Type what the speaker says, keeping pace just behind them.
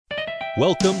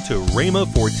Welcome to Rhema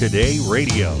for Today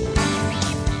Radio.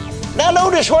 Now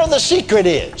notice where the secret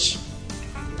is.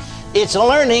 It's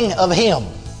learning of Him.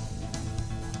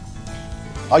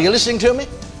 Are you listening to me?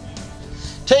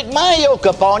 Take my yoke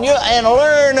upon you and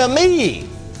learn of me.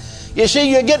 You see,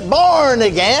 you get born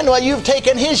again. Well, you've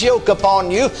taken His yoke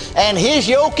upon you, and His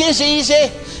yoke is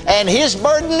easy, and His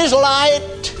burden is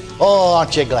light. Oh,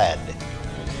 aren't you glad?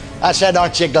 I said,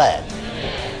 aren't you glad?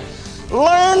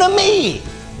 Learn of me.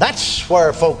 That's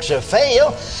where folks have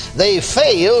failed. They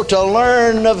fail to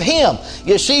learn of Him.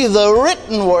 You see, the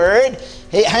written Word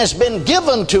has been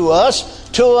given to us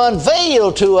to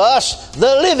unveil to us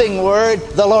the living Word,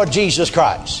 the Lord Jesus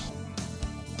Christ.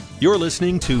 You're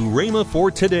listening to Rhema for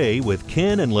Today with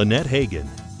Ken and Lynette Hagin.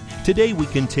 Today we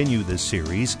continue this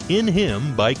series, In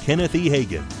Him by Kenneth E.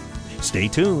 Hagin. Stay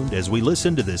tuned as we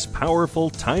listen to this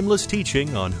powerful, timeless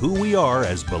teaching on who we are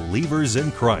as believers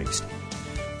in Christ.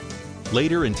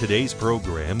 Later in today's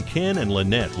program, Ken and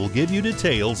Lynette will give you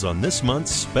details on this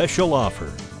month's special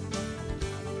offer.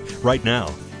 Right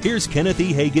now, here's Kenneth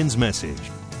E. Hagin's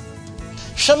message.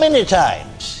 So many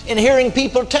times, in hearing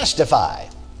people testify,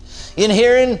 in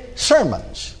hearing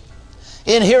sermons,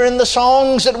 in hearing the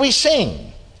songs that we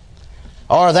sing,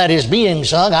 or that is being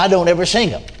sung, I don't ever sing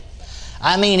them.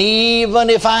 I mean, even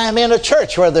if I'm in a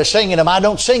church where they're singing them, I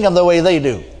don't sing them the way they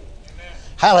do.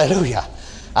 Hallelujah.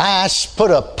 I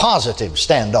put a positive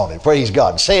stand on it, praise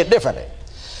God, say it differently.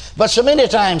 But so many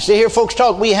times to hear folks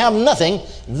talk, we have nothing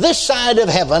this side of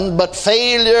heaven but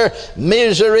failure,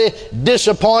 misery,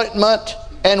 disappointment,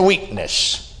 and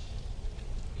weakness.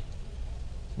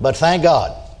 But thank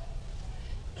God,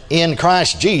 in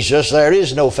Christ Jesus there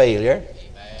is no failure.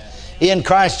 In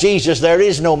Christ Jesus there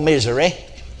is no misery.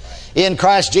 In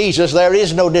Christ Jesus there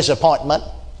is no disappointment.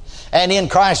 And in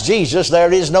Christ Jesus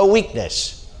there is no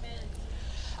weakness.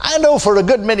 I know for a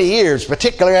good many years,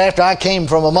 particularly after I came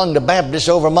from among the Baptists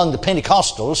over among the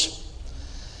Pentecostals,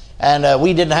 and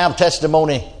we didn't have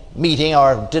testimony meeting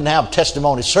or didn't have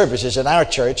testimony services in our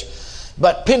church,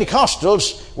 but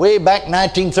Pentecostals, way back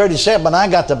 1937 when I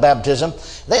got the baptism,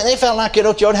 they felt like you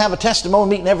ought to have a testimony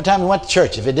meeting every time you went to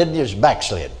church. If you didn't, you was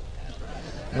backslid.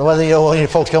 Whether you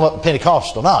folks come up in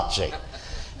Pentecostal or not, see.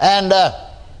 And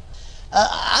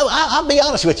I'll be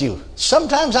honest with you.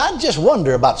 Sometimes I just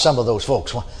wonder about some of those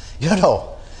folks. You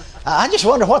know, I just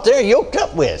wonder what they're yoked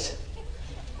up with.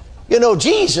 You know,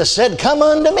 Jesus said, "Come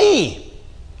unto me,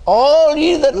 all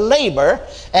ye that labor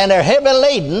and are heavy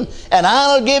laden, and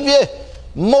I'll give you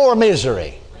more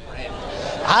misery.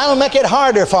 I'll make it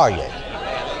harder for you."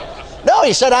 No,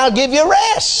 He said, "I'll give you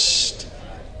rest."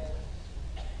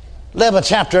 11th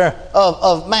chapter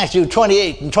of Matthew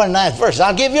 28 and 29th verse,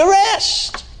 "I'll give you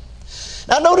rest."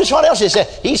 Now notice what else He said.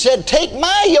 He said, "Take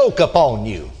my yoke upon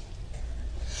you."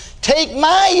 Take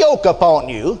my yoke upon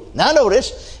you. Now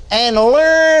notice, and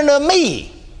learn of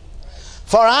me.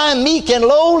 For I am meek and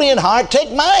lowly in heart.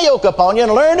 Take my yoke upon you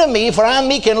and learn of me, for I am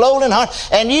meek and lowly in heart,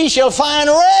 and ye shall find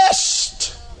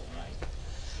rest.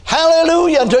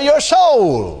 Hallelujah, unto your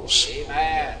souls.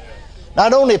 Amen.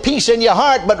 Not only peace in your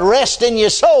heart, but rest in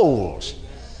your souls.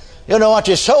 You know what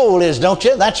your soul is, don't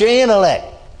you? That's your intellect,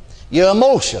 your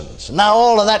emotions. Now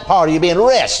all of that part of you being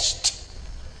rest.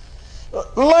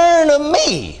 Learn of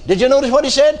me. Did you notice what He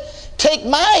said? Take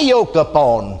my yoke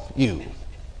upon you.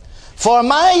 For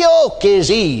my yoke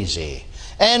is easy,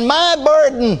 and my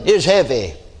burden is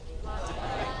heavy.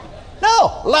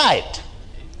 No, light.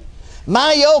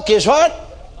 My yoke is what?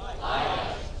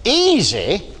 Light.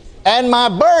 Easy, and my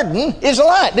burden is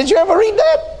light. Did you ever read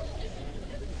that?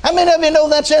 How many of you know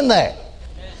that's in there?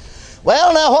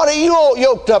 Well, now what are you all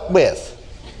yoked up with?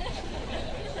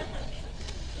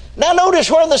 Now notice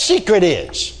where the secret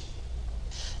is.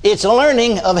 It's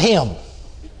learning of Him.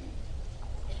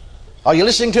 Are you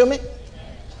listening to me?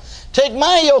 Take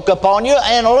my yoke upon you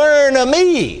and learn of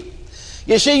me.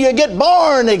 You see, you get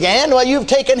born again. Well, you've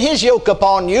taken His yoke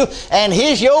upon you, and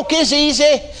His yoke is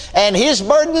easy, and His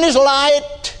burden is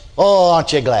light. Oh,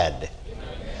 aren't you glad?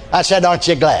 I said, aren't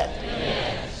you glad?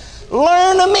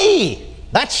 Learn of me.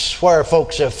 That's where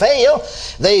folks have failed.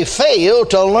 They fail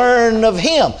to learn of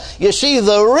Him. You see,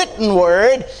 the written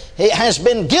Word has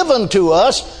been given to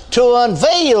us to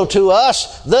unveil to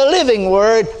us the living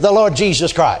Word, the Lord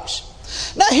Jesus Christ.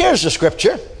 Now here's a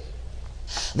scripture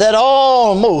that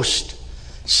almost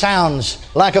sounds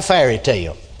like a fairy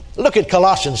tale. Look at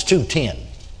Colossians 2:10.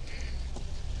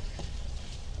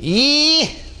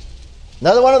 Ye,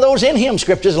 another one of those in Him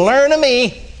scriptures, learn of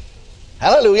me.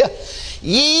 Hallelujah.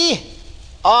 Ye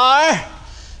are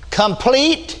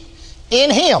complete in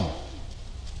Him,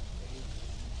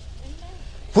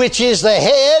 which is the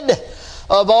head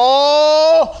of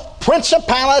all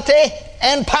principality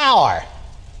and power.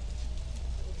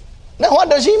 Now what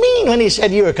does he mean when he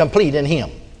said you are complete in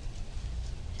him,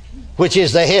 which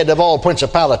is the head of all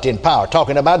principality and power?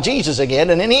 Talking about Jesus again,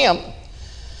 and in him.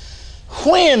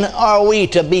 When are we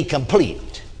to be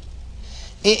complete?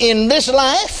 In this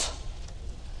life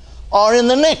or in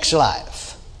the next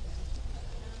life?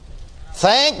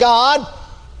 Thank God,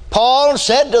 Paul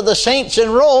said to the saints in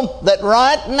Rome that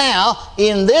right now,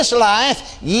 in this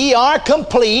life, ye are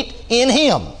complete in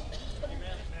him.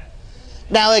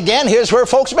 Now again, here's where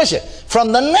folks miss it.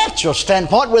 From the natural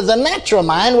standpoint, with the natural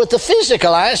mind, with the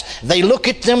physical eyes, they look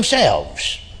at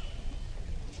themselves.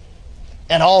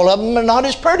 And all of them are not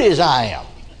as pretty as I am.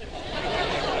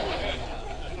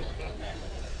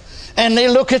 And they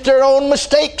look at their own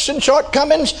mistakes and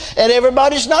shortcomings, and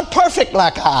everybody's not perfect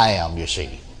like I am, you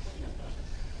see.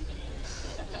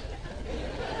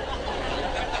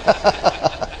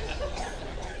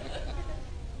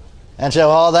 And so,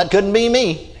 oh, that couldn't be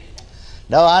me.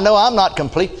 No, I know I'm not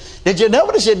complete. Did you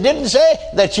notice it didn't say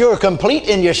that you're complete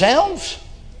in yourselves?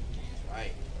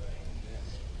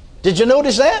 Did you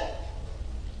notice that?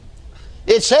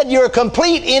 It said you're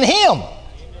complete in him.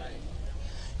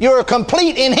 You're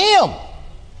complete in him.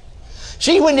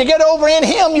 See, when you get over in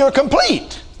him, you're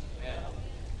complete.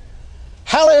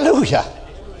 Hallelujah.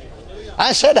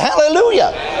 I said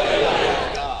hallelujah.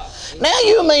 Now,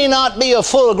 you may not be a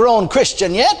full-grown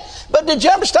Christian yet, but did you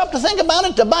ever stop to think about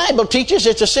it? The Bible teaches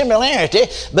it's a similarity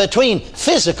between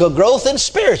physical growth and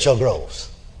spiritual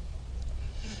growth.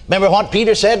 Remember what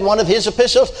Peter said in one of his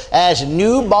epistles? As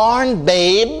newborn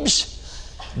babes,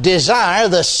 desire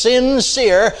the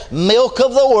sincere milk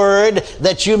of the word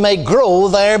that you may grow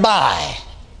thereby.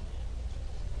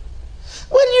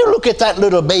 When you look at that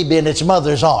little baby in its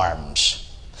mother's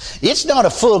arms, it's not a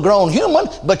full-grown human,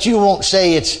 but you won't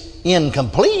say it's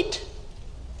incomplete.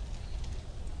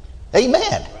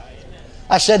 Amen.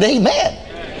 I said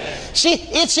amen. See,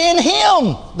 it's in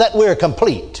him that we're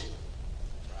complete.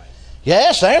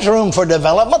 Yes, there's room for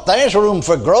development, there's room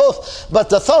for growth, but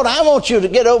the thought I want you to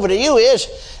get over to you is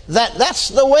that that's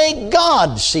the way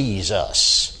God sees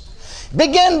us.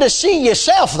 Begin to see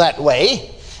yourself that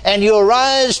way, and you'll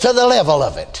rise to the level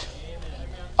of it.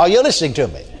 Are you listening to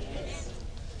me?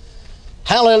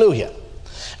 Hallelujah.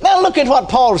 Now look at what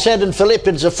Paul said in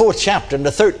Philippians, the 4th chapter, in the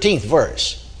 13th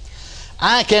verse.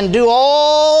 I can do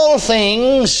all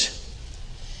things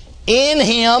in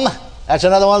him. That's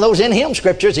another one of those in him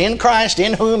scriptures. In Christ,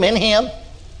 in whom, in him.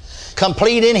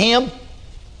 Complete in him.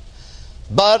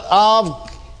 But of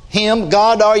him,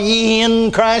 God, are ye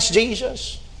in Christ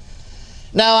Jesus.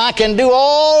 Now I can do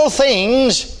all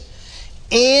things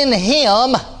in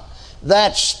him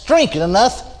that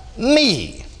strengtheneth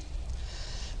me.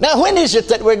 Now when is it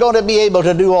that we're going to be able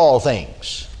to do all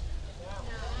things?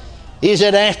 Is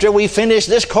it after we finish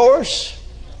this course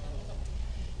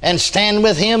and stand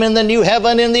with him in the new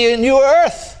heaven and the new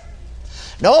earth?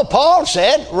 No, Paul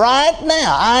said, right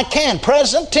now, I can,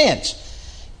 present tense,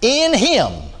 in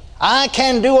him, I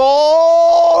can do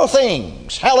all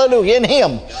things. Hallelujah, in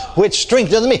him, which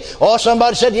strengtheneth me. Oh,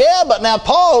 somebody said, yeah, but now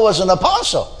Paul was an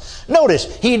apostle.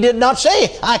 Notice, he did not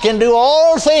say, I can do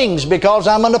all things because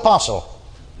I'm an apostle.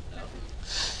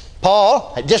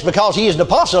 Paul, just because he is an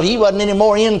apostle, he wasn't any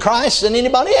more in Christ than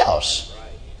anybody else.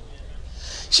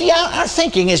 See, our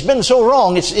thinking has been so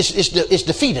wrong, it's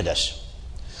defeated us.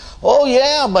 Oh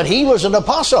yeah, but he was an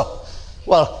apostle.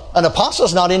 Well, an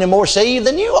apostle's not any more saved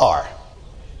than you are.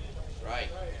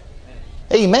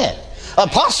 Amen.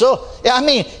 Apostle, I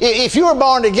mean, if you're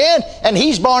born again and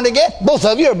he's born again, both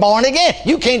of you are born again.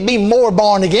 You can't be more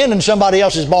born again than somebody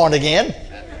else is born again.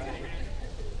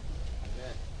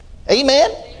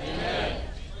 Amen.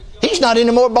 He's not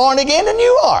any more born again than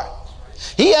you are.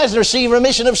 He hasn't received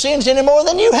remission of sins any more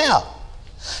than you have.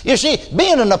 You see,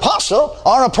 being an apostle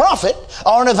or a prophet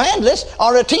or an evangelist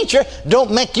or a teacher don't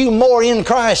make you more in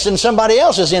Christ than somebody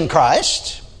else is in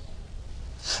Christ.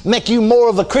 Make you more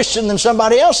of a Christian than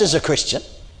somebody else is a Christian.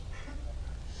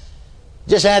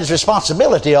 Just adds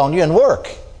responsibility on you and work.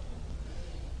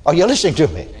 Are you listening to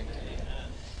me?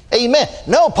 Amen.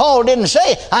 No, Paul didn't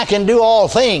say, I can do all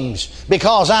things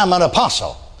because I'm an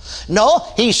apostle. No,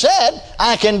 he said,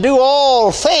 I can do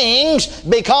all things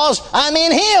because I'm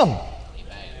in him.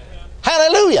 Amen.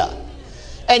 Hallelujah.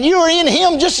 And you're in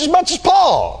him just as much as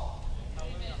Paul.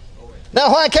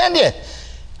 Now, why can't you?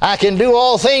 I can do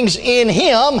all things in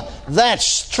him that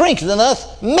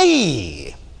strengtheneth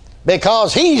me,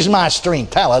 because he's my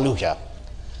strength. Hallelujah.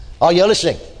 Are you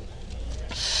listening?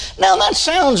 Now that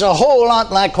sounds a whole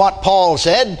lot like what Paul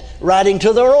said writing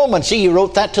to the Romans. See, he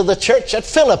wrote that to the church at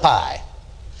Philippi.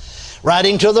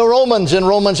 Writing to the Romans in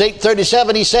Romans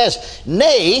 8:37, he says,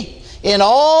 "Nay, in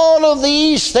all of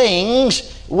these things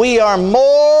we are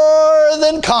more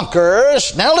than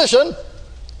conquerors." Now listen.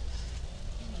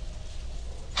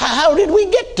 How did we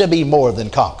get to be more than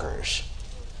conquerors?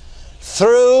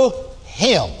 Through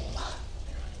Him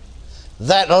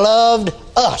that loved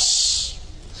us.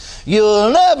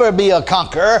 You'll never be a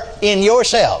conqueror in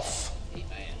yourself.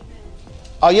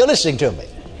 Are you listening to me?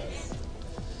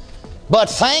 But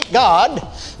thank God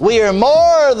we are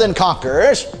more than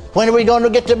conquerors. When are we going to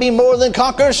get to be more than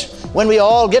conquerors? When we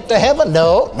all get to heaven?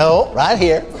 No, right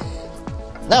here.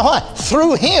 Now why?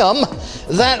 Through Him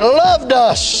that loved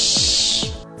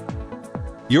us.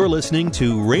 You're listening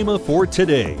to Rhema for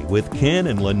Today with Ken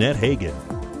and Lynette Hagin.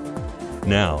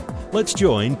 Now, let's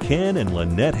join Ken and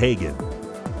Lynette Hagin.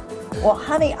 Well,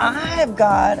 honey, I've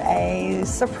got a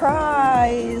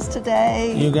surprise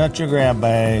today. You got your grab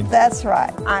bag. That's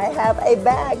right. I have a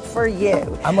bag for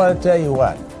you. I'm going to tell you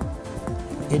what.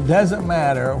 It doesn't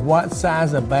matter what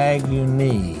size of bag you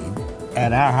need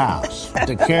at our house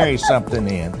to carry something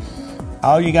in.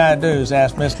 All you got to do is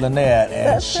ask Miss Lynette,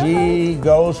 and That's she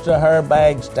goes to her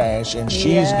bag stash, and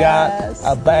she's Yes.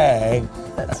 got a bag.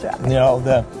 That's right. You know,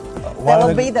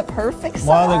 That'll be the perfect size.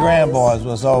 one of the grandboys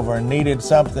was over and needed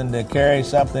something to carry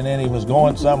something in. He was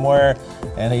going somewhere,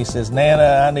 and he says,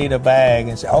 "Nana, I need a bag."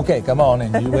 And said, "Okay, come on."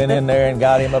 And you went in there and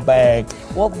got him a bag.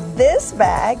 Well, this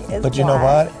bag is But you know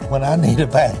what? When I need a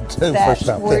bag too That's for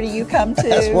something, where do you come to?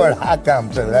 That's where I come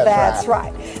to. That's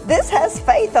right. This has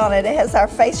faith on it. It has our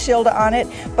face shield on it.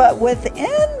 But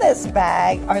within this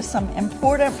bag are some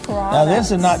important products. Now,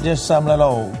 this is not just some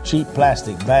little cheap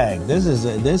plastic bag. This is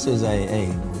a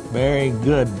very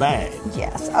good bag.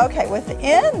 Yes. Okay.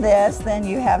 Within this, then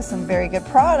you have some very good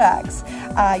products.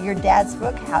 Your dad's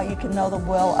book, How You Can Know the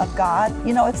Will of God.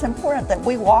 You know, it's important that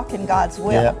we walk in God's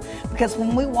will. Yep. Because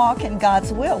when we walk in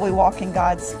God's will, we walk in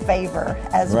God's favor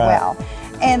as Right. well.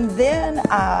 And then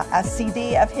a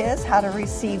CD of his, How to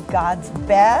Receive God's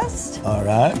Best. All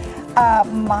right.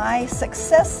 My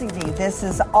Success CD. This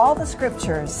is all the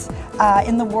scriptures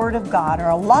in the Word of God, or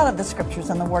a lot of the scriptures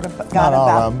in the Word of God. Not all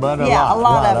about, of them, but a yeah, lot. a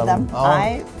lot of them.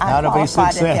 I How to be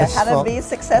qualified it here. How successful. to be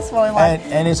successful in life.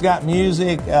 And it's got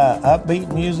music,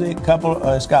 upbeat music.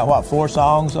 It's got what, 4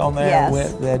 songs on there Yes,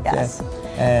 with that. yes.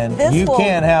 And This you will-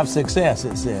 can have success.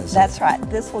 It says. That's right.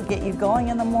 This will get you going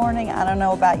in the morning. I don't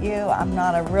know about you. I'm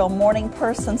not a real morning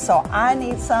person, so I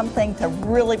need something to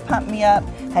really pump me up.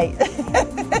 Hey,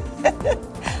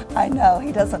 I know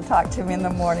he doesn't talk to me in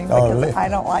the morning because I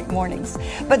don't like mornings.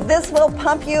 But this will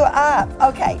pump you up.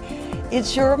 Okay.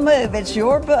 It's your move. It's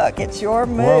your book. It's your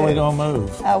move. Where are we going to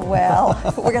move? Well,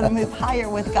 we're going to move higher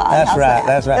with God. That's How's right.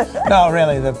 that? That's right. No,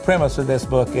 really, the premise of this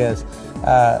book is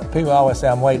people always say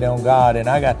I'm waiting on God, and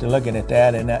I got to looking at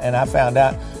that, and I found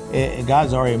out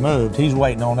God's already moved. He's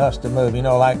waiting on us to move. You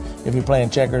know, like if you're playing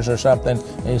checkers or something,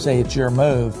 and you say it's your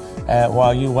move,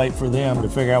 while you wait for them to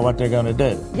figure out what they're going to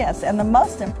do. Yes, and the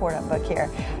most important book here,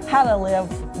 How to Live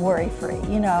Worry-Free.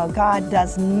 You know, God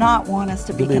does not want us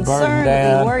to be concerned,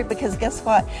 to be worried, because guess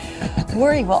what?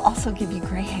 Worry will also give you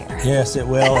gray hair. Yes, it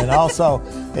will. And also,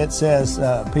 it says,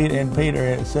 Peter,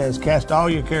 it says, cast all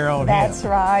your care on Him. That's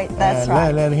right. That's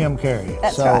right. Let Him carry it.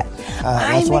 That's so, right.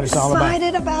 That's what it's all about. I'm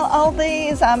excited about all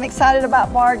these. I'm excited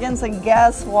about bargains, and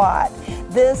guess what?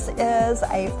 This is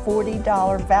a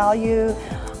 $40 value.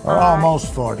 Or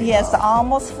almost 40. Yes,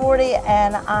 almost 40,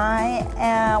 and I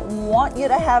want you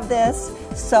to have this,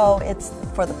 so it's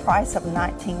for the price of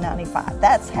 $19.95.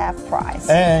 That's half price.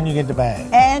 And you get the bag.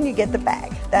 And you get the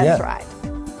bag. That's right.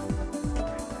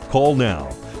 Call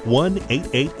now,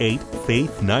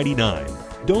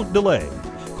 1-888-FAITH-99. Don't delay.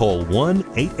 Call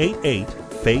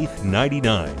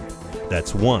 1-888-FAITH-99.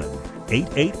 That's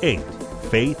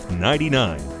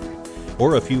 1-888-FAITH-99.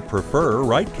 Or if you prefer,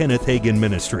 write Kenneth Hagin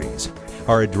Ministries.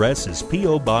 Our address is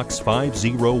P.O. Box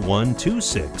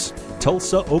 50126,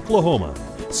 Tulsa, Oklahoma,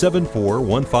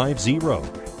 74150.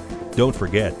 Don't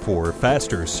forget, for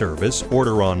faster service,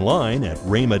 order online at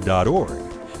rhema.org.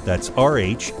 That's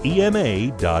rhema.org.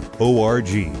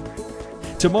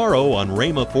 Tomorrow on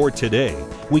Rhema for Today,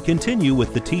 we continue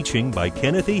with the teaching by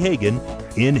Kenneth E. Hagin,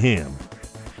 In Him.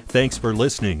 Thanks for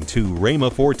listening to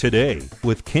Rhema for Today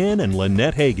with Ken and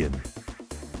Lynette Hagin.